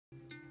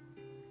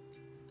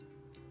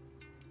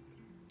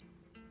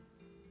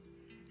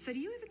So do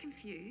you ever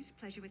confuse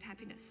pleasure with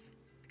happiness?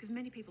 Because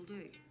many people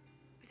do,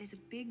 but there's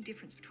a big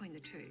difference between the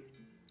two.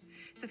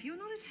 So if you're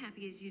not as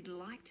happy as you'd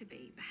like to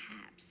be,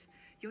 perhaps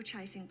you're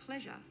chasing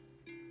pleasure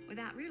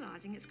without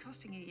realising it's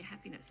costing you your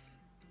happiness.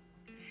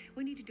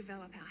 We need to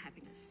develop our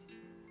happiness.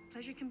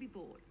 Pleasure can be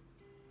bought,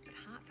 but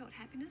heartfelt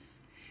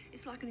happiness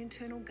is like an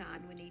internal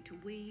garden we need to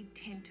weed,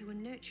 tend to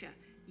and nurture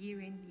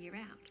year in, year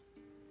out.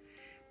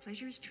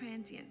 Pleasure is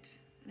transient,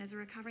 and as a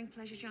recovering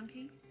pleasure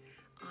junkie,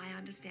 I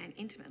understand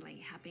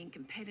intimately how being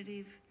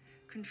competitive,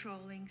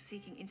 controlling,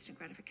 seeking instant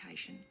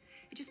gratification,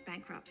 it just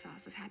bankrupts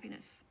us of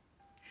happiness.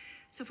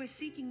 So if we're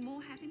seeking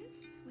more happiness,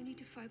 we need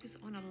to focus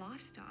on a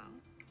lifestyle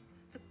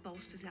that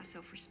bolsters our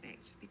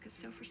self-respect, because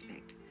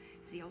self-respect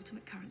is the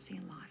ultimate currency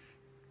in life.